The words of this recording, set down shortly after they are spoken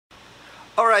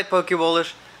Alright,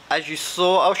 PokeWallers, as you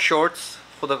saw our shorts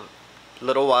for the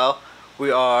little while, we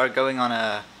are going on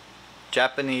a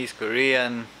Japanese,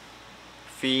 Korean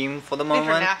theme for the moment.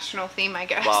 International theme, I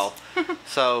guess. Wow.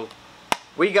 So,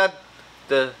 we got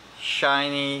the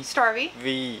shiny Starvy.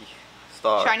 V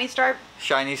star. Shiny star.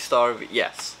 Shiny star V,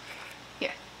 yes.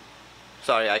 Yeah.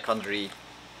 Sorry, I can't read.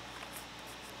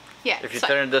 Yeah. If you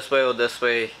turn it this way or this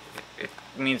way, it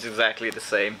means exactly the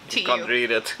same. You can't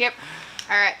read it. Yep.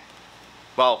 Alright.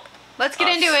 Well, let's get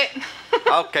into it.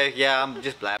 Okay, yeah, I'm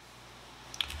just blabbing.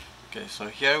 Okay, so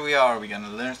here we are. We're gonna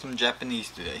learn some Japanese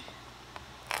today.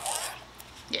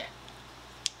 Yeah.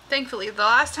 Thankfully, the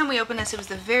last time we opened this, it was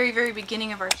the very, very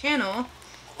beginning of our channel,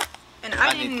 and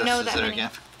I didn't know that many.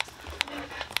 Again.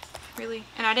 Really,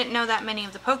 and I didn't know that many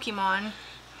of the Pokemon,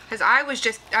 because I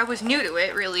was new to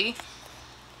it, really,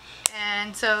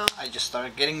 and so I just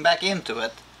started getting back into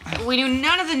it. We knew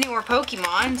none of the newer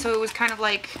Pokemon, so it was kind of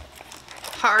like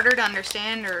harder to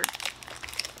understand or,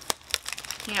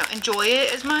 you know, enjoy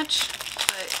it as much,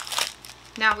 but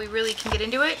now we really can get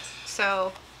into it,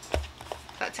 so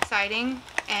that's exciting.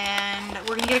 And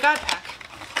we're gonna get a God Pack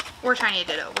or Tiny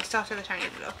Ditto. We still have to the Tiny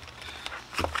Ditto.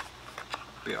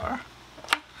 We are.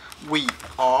 We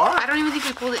are. I don't even think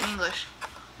we pulled it in English.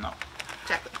 No.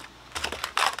 Exactly.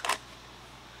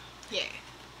 Yeah.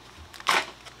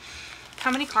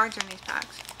 How many cards are in these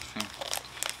packs?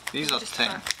 These are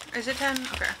 10. Is it 10?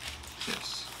 Okay.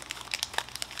 Yes.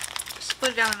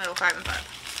 Split it down the middle, 5 and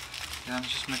 5. Yeah, I'm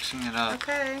just mixing it up.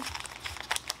 Okay.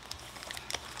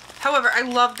 However, I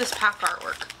love this pack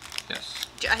artwork. Yes.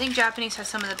 I think Japanese has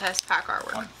some of the best pack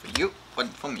artwork. One for you, one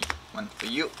for me. One for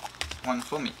you, one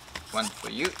for me. One for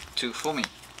you, two for me.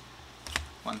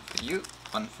 One for you,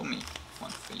 one for me.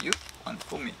 One for you, one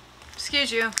for me.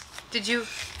 Excuse you. Did you...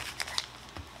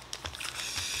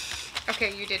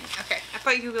 Okay, you didn't. Okay. I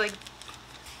thought you, like,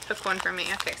 took one from me.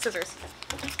 Okay, scissors.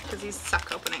 Because these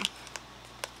suck opening.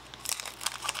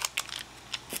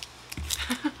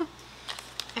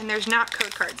 And there's not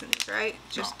code cards in these, right?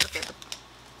 Just, no. Okay.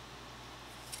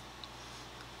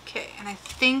 Okay, and I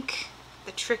think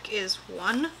the trick is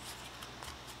 1.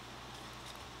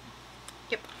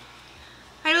 Yep.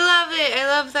 I love it. I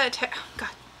love that. Oh,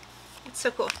 God. It's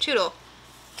so cool. Toodle.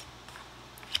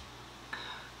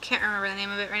 Can't remember the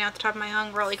name of it right now at the top of my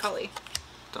tongue. Rolly Collie.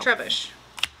 Trebush.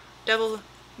 Double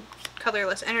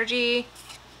colorless energy.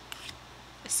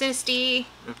 A Sinistea.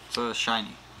 It's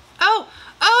shiny. Oh!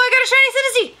 Oh, I got a shiny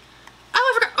Sinistea! Oh,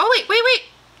 I forgot. Oh,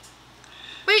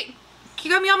 wait. You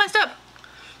got me all messed up.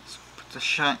 Put the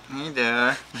shiny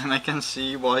there, and I can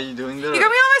see why you're doing this. You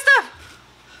got me all messed up!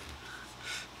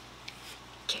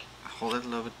 Okay. Hold it a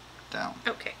little bit down.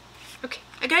 Okay.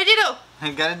 I got a Ditto!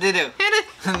 I got a Ditto.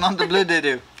 Not the blue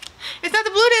Ditto. It's not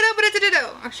the blue Ditto, but it's a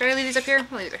Ditto. Oh, should I leave these up here?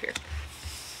 I'll leave these up here.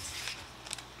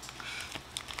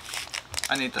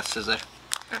 I need that scissor.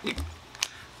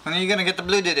 When are you gonna get the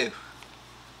blue Ditto?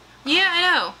 Yeah, I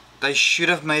know. They should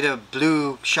have made a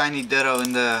blue shiny Ditto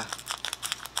in the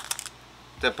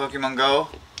Pokemon Go.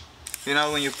 You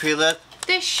know, when you peel it?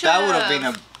 They should That would have been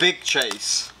a big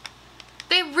chase.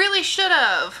 They really should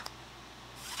have.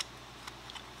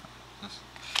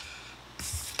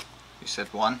 You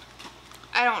said 1?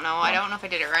 I don't know. I don't know if I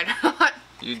did it right or not.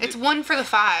 It's 1 for the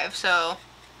 5, so.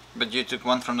 But you took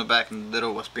 1 from the back and the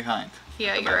Ditto was behind.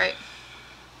 Yeah, you're right.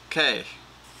 Okay.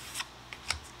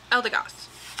 Eldegoss.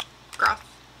 Groth.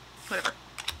 Whatever.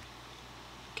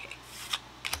 Okay.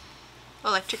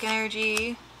 Electric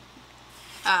Energy.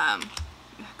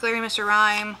 Glaring Mr.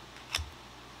 Rhyme.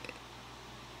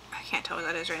 I can't tell what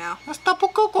that is right now. That's Tapu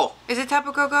Koko. Is it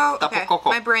Tapu Koko? Tapu Koko.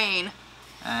 My brain.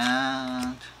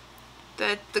 And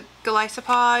the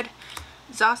Golisopod.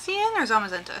 Zacian or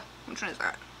Zamazenta? Which one is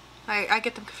that? I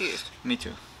get them confused. Me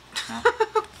too. Yeah.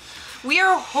 We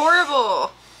are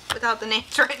horrible without the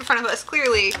names right in front of us,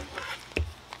 clearly.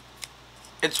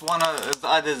 It's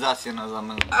either Zacian or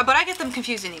Zamazenta. But I get them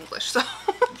confused in English, so.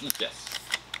 Yes.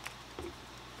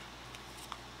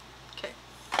 Okay.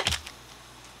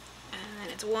 And then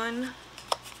it's 1.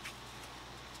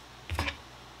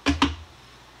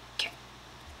 Okay.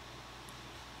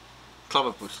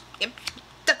 Clobbopus. Yep.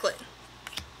 Ducklet.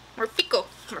 Morpeko.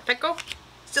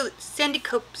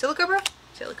 Silicobra?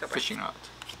 Silicobra. Fishing rod.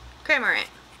 Cramorant.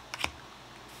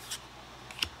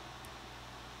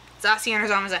 Zacian or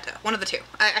Zamazenta. One of the 2.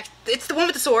 It's the one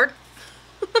with the sword.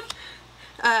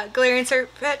 Galarian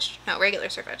Surfetch'd. No, regular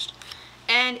Surfetch'd.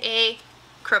 And a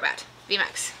Crobat.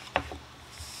 VMAX.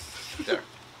 There.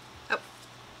 Oh.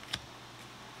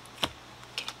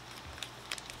 Okay.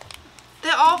 They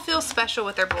all feel special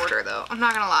with their border, though. I'm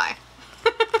not gonna lie.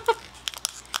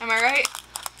 Am I right?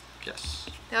 Yes.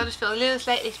 They all just feel a little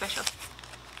slightly special.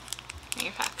 in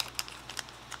your pack.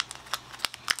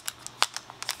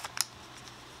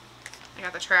 I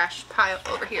got the trash pile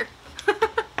over here.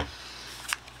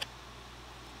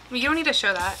 You don't need to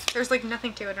show that. There's like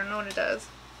nothing to it. I don't know what it does.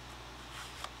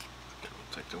 We'll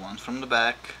take the ones from the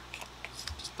back.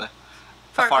 Just the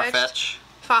Farfetch. Farfetch.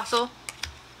 Fossil.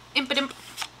 Impidimp.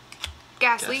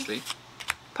 Ghastly. Ghastly.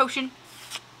 Potion.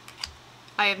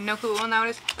 I have no clue what one that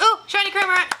is. Oh! Shiny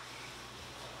Cramorant!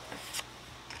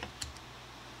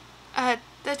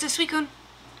 That's a Suicune.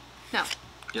 No.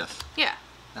 Yes. Yeah.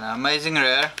 An amazing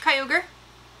rare. Kyogre.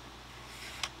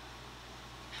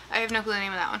 I have no clue the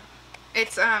name of that one.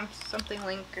 It's something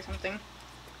Link or something.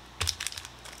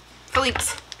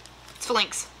 Phalanx. It's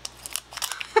Phalanx.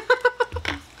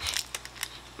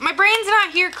 My brain's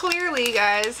not here clearly,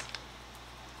 guys.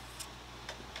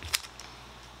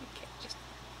 Okay, just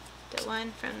the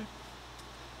one from.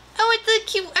 Oh, it's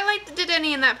the cute. I like the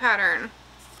Dedenne in that pattern.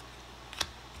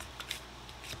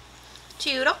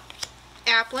 Toodle.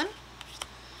 Applin.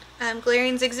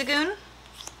 Glaring Zigzagoon.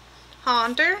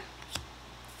 Haunter.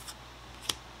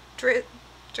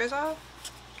 Drizzle?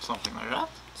 Something like that.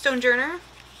 Stonejourner.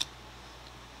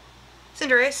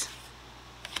 Cinderace.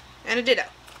 And a Ditto.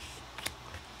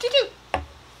 Ditto!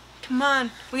 Come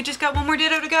on. We just got one more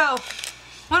Ditto to go.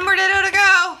 One more Ditto to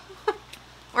go!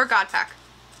 Or God Pack.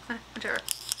 Whichever.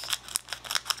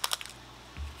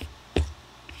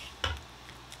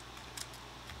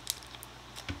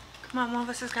 Come on, one of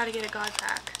us has got to get a God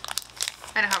Pack.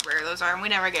 I know how rare those are, and we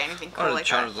never get anything cool Or like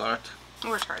Charizard. that.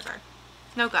 Or Charizard.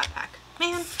 No God Pack.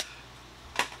 Man.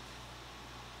 Take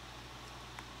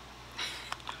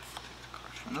the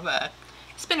card from the back.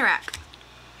 Spinnerack.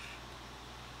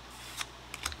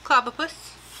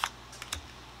 Clobopus.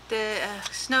 The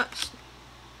snow.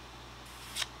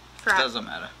 Doesn't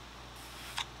matter.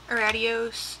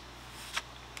 Aradios.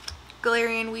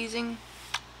 Galarian Weezing.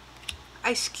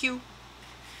 Ice Cube.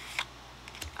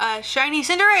 Shiny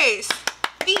Cinderace.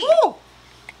 V. Woo!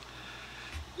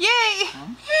 Yay!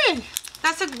 Okay.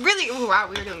 That's a really. Oh, wow,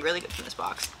 we were doing really good from this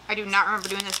box. I do not remember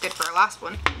doing this good for our last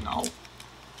one. No.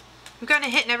 We've gotten a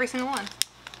hit in every single one.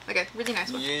 Like a really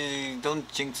nice one. You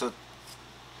don't jinx it.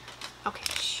 Okay.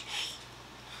 Shh.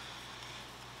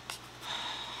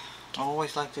 I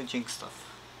always like to jinx stuff.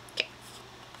 Okay.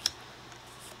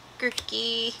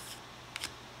 Gurky.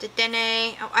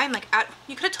 Dedenne. Oh, I'm like out.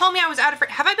 You could have told me I was out of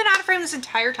frame. Have I been out of frame this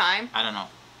entire time? I don't know.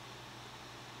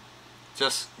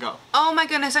 Just go. Oh my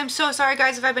goodness, I'm so sorry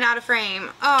guys if I've been out of frame.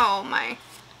 Oh my.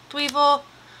 Dweevil.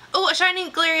 Oh, a shiny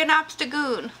Galarian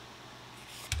Obstagoon.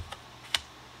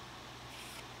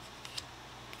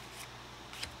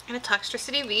 And a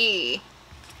Toxtricity V.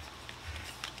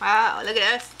 Wow, look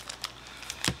at us.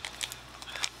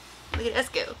 Look at us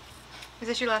go. Is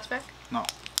this your last pack? No.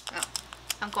 No.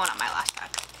 I'm going on my last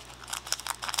pack.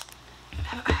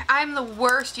 I'm the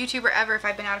worst YouTuber ever if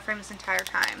I've been out of frame this entire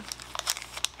time.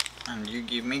 And you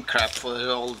give me crap for it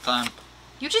all the time.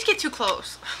 You just get too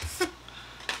close.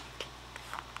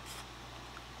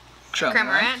 Cramorant.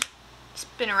 Cramorant.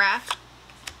 Spinnerack.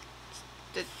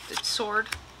 The sword.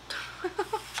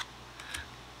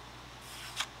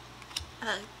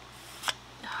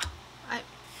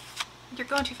 You're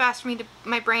going too fast for me to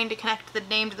my brain to connect the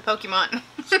name to the Pokemon.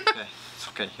 It's okay. It's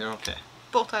okay. You're okay.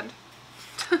 Boltund.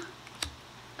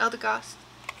 Eldegoss.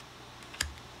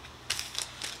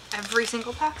 Every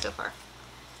single pack so far.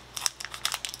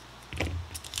 I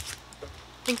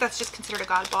think that's just considered a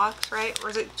God box, right? Or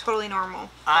is it totally normal?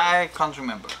 I can't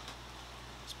remember.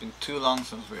 It's been too long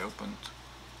since we opened.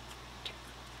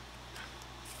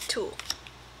 Tool.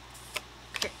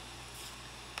 Okay.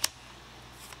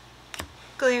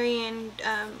 Galarian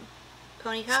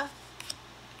Ponyta.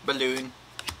 Balloon.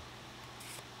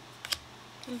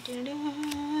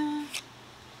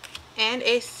 And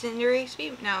a Cinderace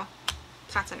V. No,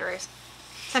 it's not Cinderace.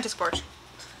 Centiskorch.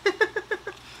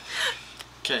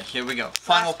 Okay, here we go.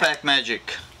 Final pack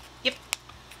magic. Yep.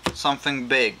 Something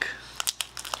big.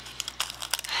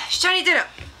 Shiny Ditto.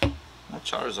 Not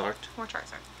Charizard. More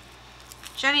Charizard.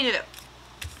 Shiny Ditto.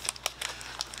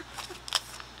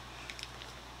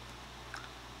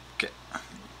 Okay,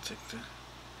 take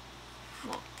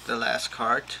the last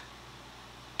card.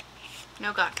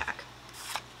 No God Pack.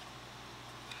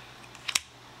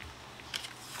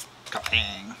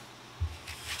 Kapang.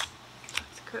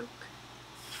 That's a Croak.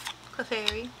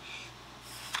 Clefairy.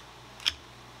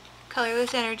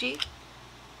 Colorless Energy.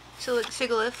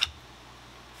 Sigilyph.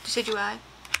 Decidueye.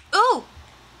 Ooh!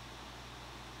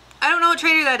 I don't know what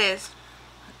trainer that is.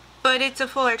 But it's a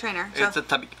full air trainer. So. It's a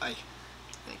tubby guy.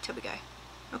 Wait, tubby guy.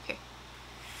 Okay.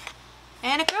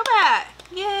 And a Crobat!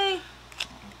 Yay!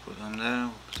 Put them there.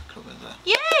 We'll put the Club is that?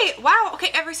 Yay! Wow, okay,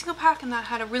 every single pack in that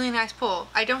had a really nice pull.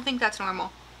 I don't think that's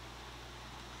normal.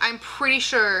 I'm pretty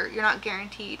sure you're not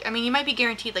guaranteed. I mean, you might be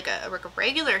guaranteed like a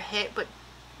regular hit, but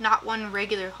not one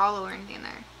regular holo or anything in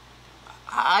there.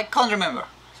 I can't remember,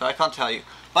 so I can't tell you.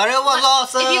 But it was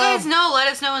awesome! If you guys know, let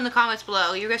us know in the comments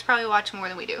below. You guys probably watch more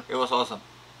than we do. It was awesome.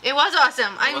 It was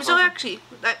awesome. I'm so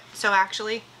awesome.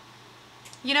 actually.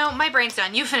 You know, my brain's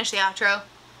done. You finish the outro.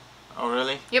 Oh,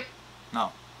 really? Yep.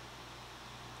 No.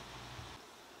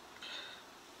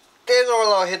 There's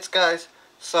all our hits, guys.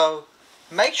 So,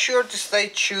 make sure to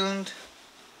stay tuned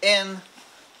in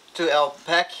to our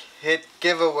pack hit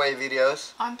giveaway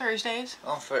videos. On Thursdays.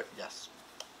 Yes.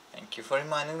 Thank you for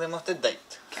reminding them of the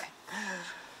date. Okay.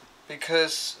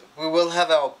 Because we will have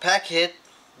our pack hit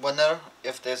winner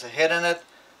if there's a hit in it,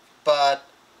 but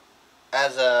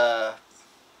as a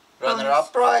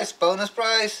runner-up prize, bonus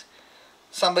prize,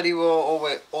 somebody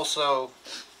will also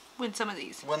win some of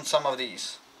these.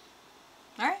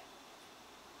 Alright.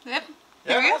 Yep.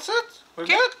 Yeah, that's it. We're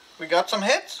good. We got some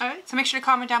hits. Alright, so make sure to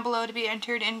comment down below to be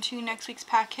entered into next week's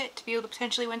pack hit to be able to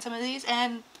potentially win some of these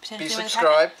and potentially be win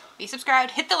subscribed. Be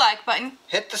subscribed. Hit the like button.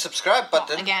 Hit the subscribe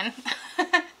button. Well, again.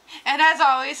 And as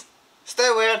always,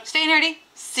 stay weird. Stay nerdy.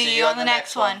 See you on the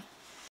next one.